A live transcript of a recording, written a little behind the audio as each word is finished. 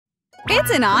It's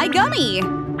an eye gummy!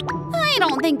 I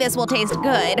don't think this will taste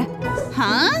good.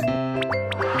 Huh?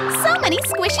 So many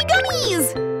squishy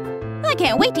gummies! I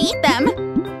can't wait to eat them!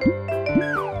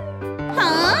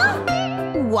 Huh?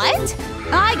 What?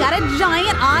 I got a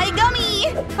giant eye gummy!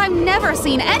 I've never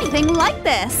seen anything like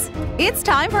this! It's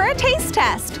time for a taste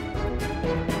test!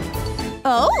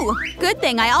 Oh, good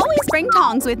thing I always bring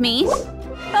tongs with me.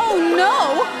 Oh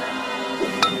no!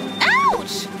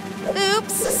 Ouch!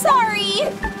 Oops, sorry!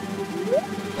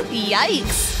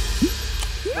 Yikes!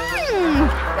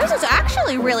 This is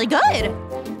actually really good!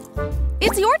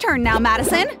 It's your turn now,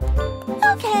 Madison!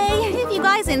 Okay, if you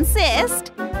guys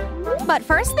insist. But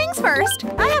first things first,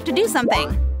 I have to do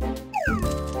something.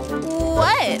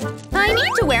 What? I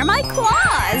need to wear my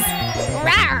claws!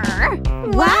 Rawr.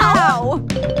 Wow!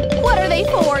 What are they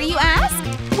for, you ask?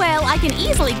 Well, I can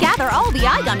easily gather all the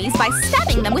eye gummies by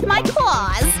stabbing them with my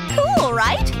claws. Cool,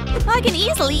 right? I can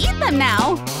easily eat them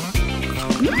now.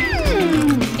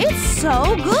 It's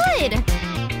so good!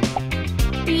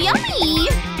 Yummy!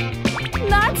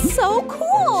 That's so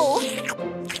cool!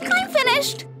 I'm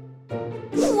finished!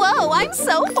 Whoa, I'm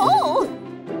so full!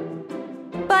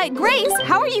 But Grace,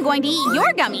 how are you going to eat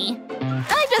your gummy?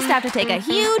 I just have to take a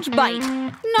huge bite.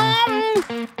 Nom!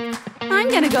 I'm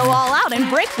gonna go all out and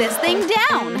break this thing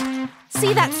down!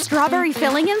 See that strawberry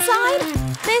filling inside?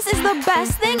 This is the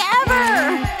best thing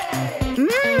ever!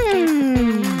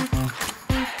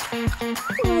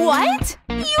 What?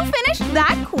 You finished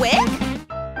that quick?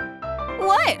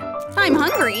 What? I'm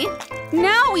hungry.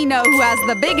 Now we know who has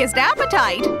the biggest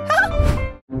appetite. Huh?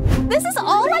 This is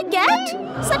all I get?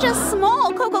 Such a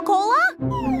small Coca-Cola?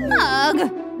 Ugh.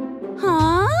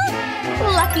 Huh?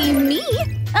 Lucky me.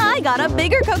 I got a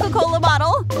bigger Coca-Cola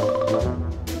bottle.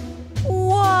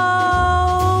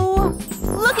 Whoa!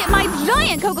 Look at my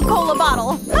giant Coca-Cola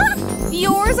bottle. Huh?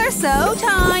 Yours are so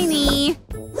tiny.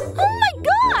 Oh my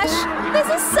gosh! This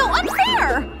is so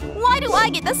unfair! Why do I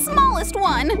get the smallest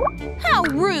one? How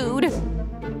rude!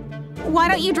 Why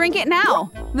don't you drink it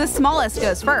now? The smallest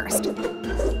goes first.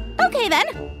 Okay then.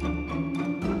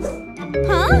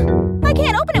 Huh? I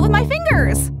can't open it with my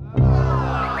fingers!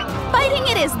 Biting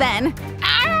it is then.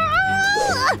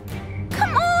 Ah!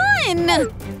 Come on!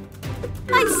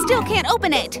 I still can't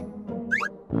open it.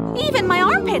 Even my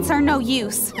armpits are no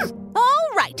use. All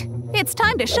right. It's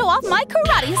time to show off my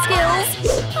karate skills!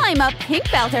 I'm a pink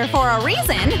belter for a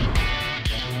reason!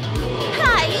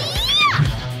 Hi-ya!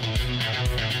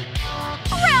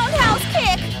 Roundhouse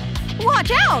kick!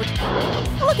 Watch out!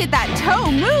 Look at that toe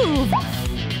move!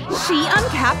 She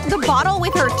uncapped the bottle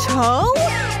with her toe?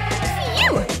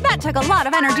 Phew! That took a lot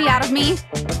of energy out of me!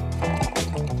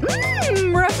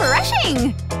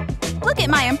 Refreshing! Look at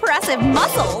my impressive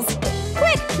muscles!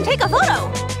 Quick, take a photo!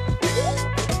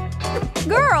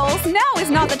 Girls, now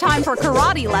is not the time for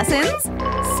karate lessons!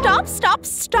 Stop, stop,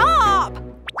 stop!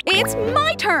 It's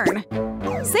my turn!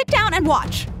 Sit down and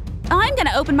watch. I'm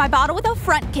gonna open my bottle with a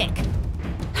front kick.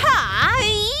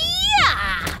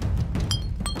 Hi-ya!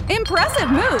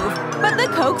 Impressive move, but the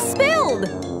Coke spilled!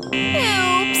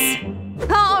 Oops!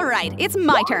 Alright, it's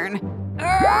my turn.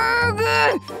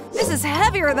 Ugh, this is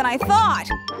heavier than I thought!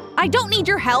 I don't need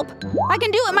your help. I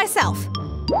can do it myself.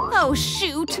 Oh,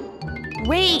 shoot.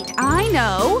 Wait, I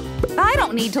know! I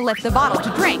don't need to lift the bottle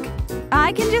to drink.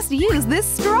 I can just use this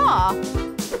straw.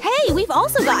 Hey, we've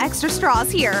also got extra straws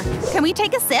here. Can we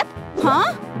take a sip?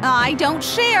 Huh? I don't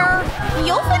share.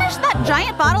 You'll finish that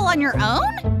giant bottle on your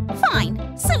own? Fine,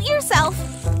 suit yourself.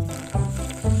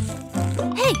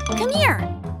 Hey, come here.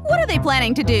 What are they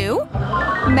planning to do?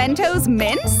 Mentos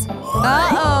mints?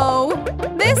 Uh-oh.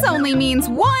 This only means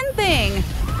one thing.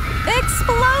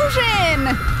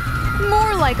 Explosion!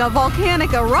 More like a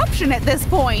volcanic eruption at this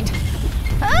point.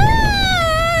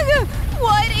 Ugh!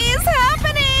 What is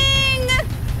happening?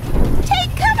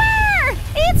 Take cover!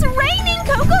 It's raining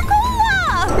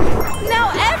Coca-Cola!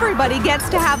 Now everybody gets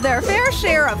to have their fair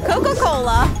share of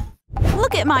Coca-Cola.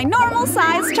 Look at my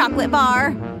normal-sized chocolate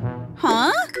bar.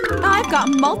 Huh? I've got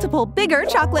multiple bigger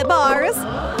chocolate bars.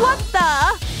 What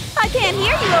the? I can't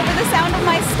hear you over the sound of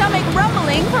my stomach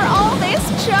rumbling for all this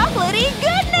chocolatey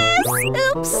goodness!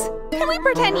 Oops. Can we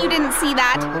pretend you didn't see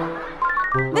that?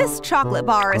 This chocolate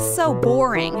bar is so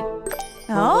boring.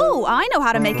 Oh, I know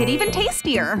how to make it even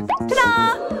tastier.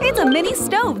 Ta-da! It's a mini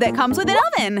stove that comes with an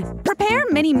oven. Prepare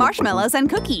mini marshmallows and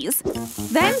cookies.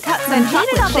 Then cut some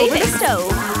chocolate over the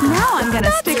stove. Now I'm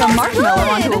gonna stick a marshmallow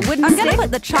onto a wooden stick. I'm gonna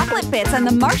put the chocolate bits and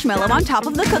the marshmallow on top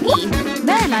of the cookie.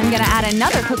 Then I'm gonna add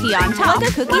another cookie on top. Like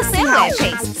a cookie sandwich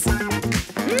tastes.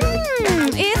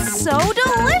 It's so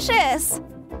delicious!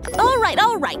 All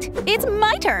right, it's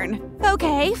my turn.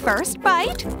 Okay, first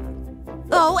bite.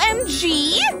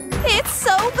 OMG! It's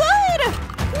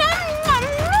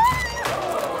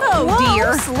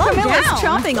Camilla's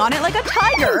chomping on it like a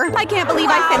tiger. I can't believe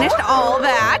I finished all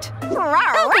that.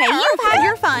 Okay, you've had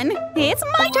your fun. It's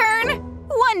my turn.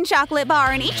 One chocolate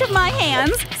bar in each of my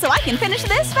hands, so I can finish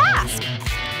this fast.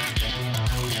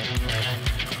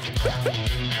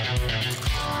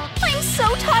 I'm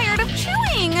so tired of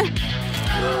chewing.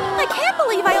 I can't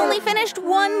believe I only finished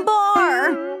one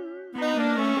bar.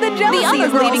 The jealousy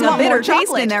is leaving a bitter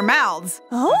taste in their mouths.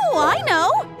 Oh, I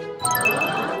know.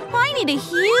 I need a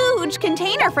huge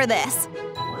container for this.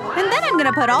 And then I'm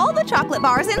gonna put all the chocolate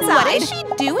bars inside. What is she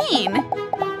doing?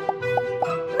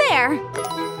 There.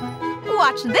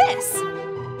 Watch this.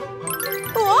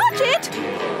 Watch it!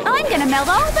 I'm gonna melt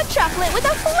all the chocolate with a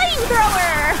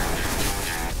flamethrower!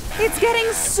 It's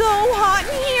getting so hot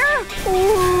in here!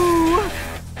 Ooh!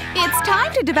 It's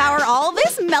time to devour all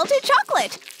this melted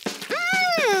chocolate!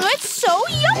 Mmm, it's so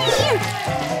yummy!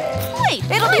 Wait,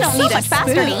 it'll be so much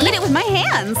faster to eat it with my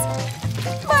hands!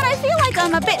 But I feel like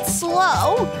I'm a bit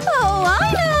slow. Oh,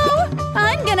 I know!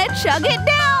 I'm gonna chug it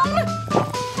down!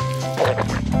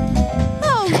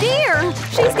 Oh dear!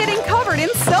 She's getting covered in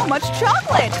so much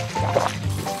chocolate!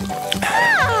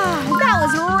 Ah, that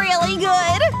was really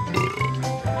good!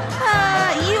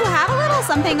 You have a little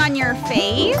something on your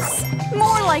face?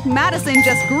 More like Madison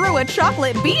just grew a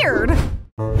chocolate beard!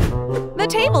 The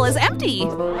table is empty!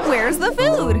 Where's the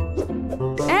food?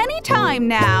 Anytime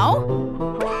now!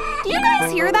 Do you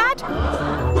guys hear that?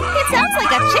 It sounds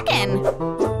like a chicken!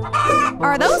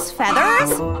 Are those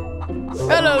feathers?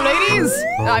 Hello, ladies!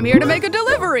 I'm here to make a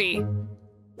delivery!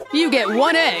 You get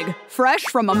 1 egg, fresh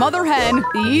from a mother hen.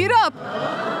 Eat up!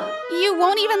 You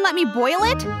won't even let me boil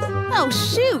it? Oh,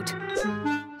 shoot!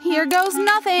 Here goes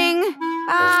nothing!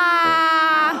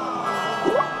 Ah!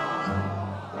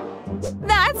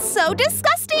 That's so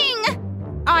disgusting!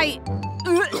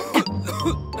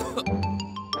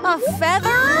 A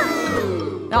feather?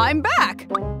 I'm back!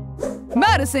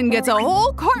 Madison gets a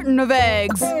whole carton of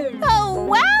eggs! Oh,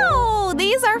 wow!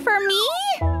 These are for me?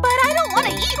 But I don't want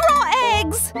to eat raw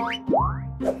eggs!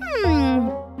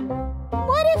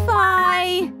 What if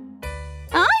I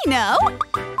know!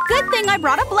 Good thing I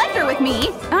brought a blender with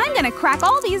me! I'm gonna crack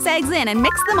all these eggs in and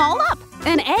mix them all up!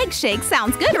 An egg shake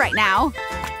sounds good right now!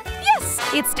 Yes!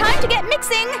 It's time to get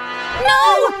mixing!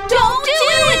 No! Don't do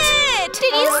it!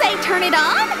 Did you say turn it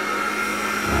on?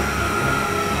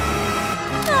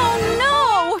 Oh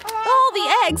no! All the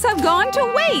eggs have gone to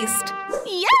waste!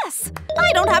 Yes!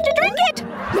 I don't have to drink it!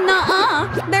 Nuh-uh!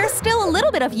 There's still a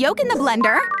little bit of yolk in the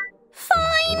blender.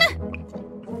 Fine!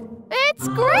 It's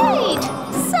great!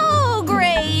 So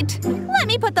great! Let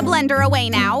me put the blender away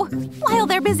now. While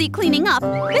they're busy cleaning up,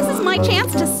 this is my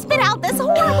chance to spit out this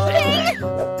horrible thing!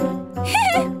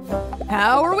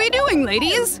 How are we doing,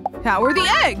 ladies? How are the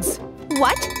eggs?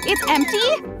 What? It's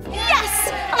empty?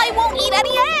 Yes! I won't eat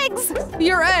any eggs!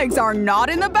 Your eggs are not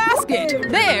in the basket.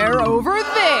 They're over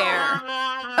there.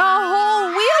 A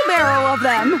whole wheelbarrow of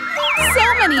them.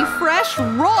 So many fresh,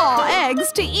 raw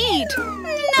eggs to eat.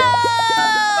 No!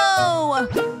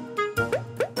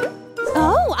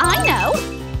 Oh, I know!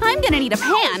 I'm gonna need a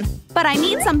pan, but I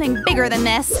need something bigger than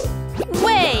this.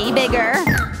 Way bigger!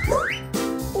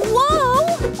 Whoa!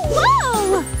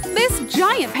 Whoa! This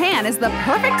giant pan is the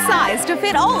perfect size to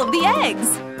fit all of the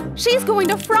eggs. She's going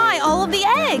to fry all of the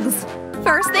eggs.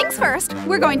 First things first,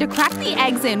 we're going to crack the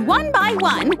eggs in one by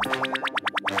one.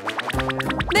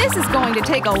 This is going to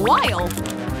take a while,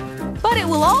 but it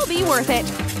will all be worth it.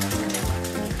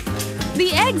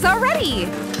 The eggs are ready!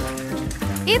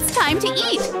 It's time to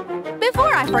eat!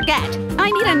 Before I forget, I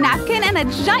need a napkin and a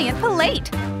giant plate!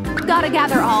 Gotta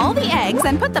gather all the eggs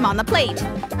and put them on the plate.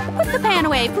 Put the pan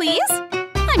away, please!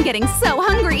 I'm getting so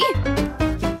hungry!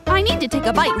 I need to take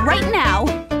a bite right now!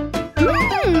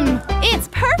 It's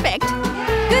perfect!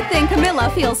 Good thing Camilla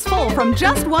feels full from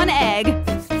just one egg.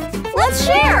 Let's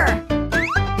share!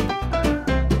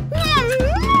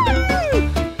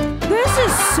 This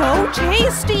is so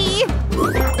tasty!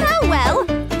 Oh well,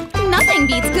 nothing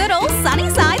beats good old sunny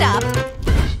side up.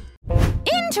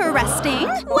 Interesting!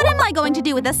 What am I going to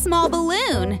do with a small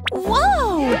balloon?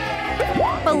 Whoa!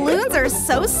 Balloons are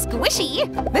so squishy!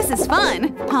 This is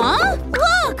fun! Huh?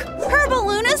 Look! Her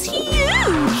balloon is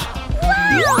huge!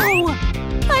 Wow!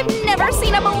 I've never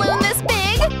seen a balloon this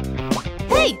big!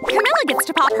 Hey, Camilla gets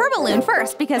to pop her balloon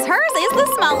first because hers is the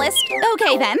smallest.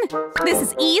 Okay then, this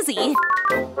is easy.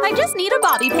 I just need a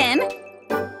bobby pin.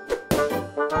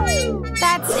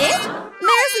 That's it?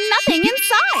 There's nothing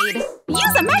inside!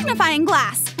 Use a magnifying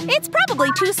glass! It's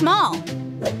probably too small.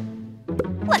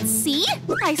 Let's see.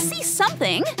 I see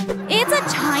something. It's a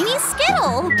tiny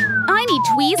Skittle! I need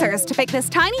tweezers to pick this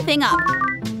tiny thing up.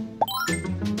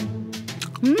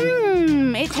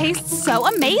 It tastes so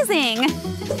amazing!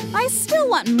 I still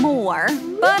want more,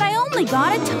 but I only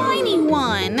got a tiny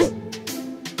one.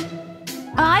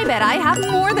 I bet I have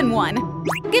more than one.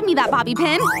 Give me that bobby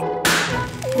pin.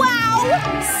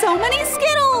 Wow! So many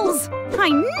Skittles! I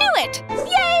knew it!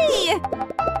 Yay!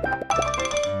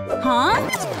 Huh?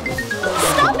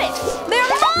 Stop it! They're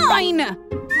mine!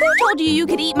 Who told you you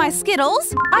could eat my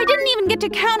Skittles? I didn't even get to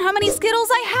count how many Skittles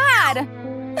I had!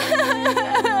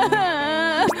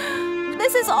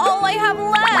 This is all I have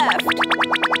left!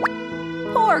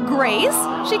 Poor Grace!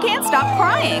 She can't stop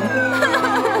crying!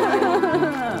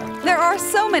 There are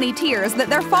so many tears that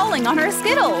they're falling on her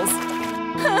Skittles!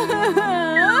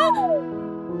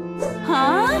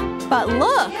 Huh? But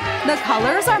look! The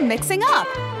colors are mixing up!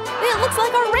 It looks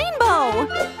like a rainbow!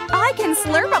 I can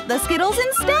slurp up the Skittles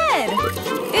instead!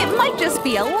 It might just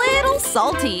be a little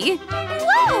salty.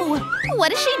 Whoa!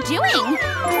 What is she doing?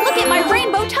 Look at my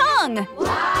rainbow tongue!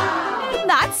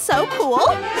 That's so cool!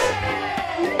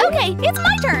 Okay, it's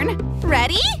my turn!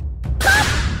 Ready? Pop!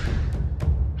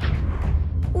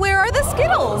 Where are the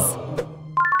Skittles?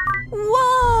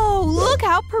 Whoa! Look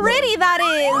how pretty that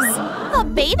is! A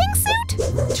bathing suit?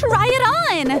 Try it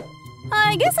on!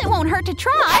 I guess it won't hurt to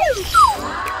try.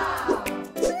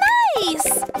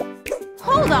 Nice!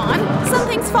 Hold on,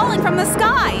 something's falling from the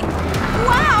sky.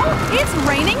 Wow, it's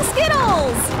raining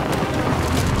Skittles!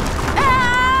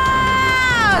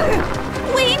 Ah!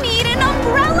 We need an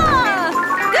umbrella!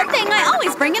 Good thing I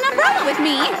always bring an umbrella with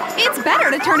me. It's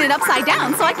better to turn it upside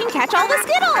down so I can catch all the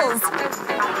Skittles.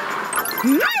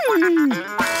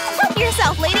 Help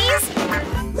yourself, ladies!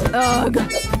 Ugh.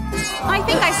 I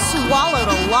think I swallowed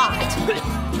a lot.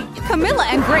 Camilla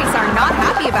and Grace are not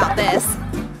happy about this.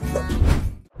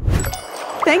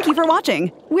 Thank you for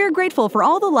watching. We're grateful for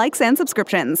all the likes and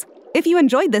subscriptions. If you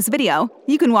enjoyed this video,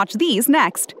 you can watch these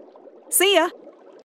next. See ya!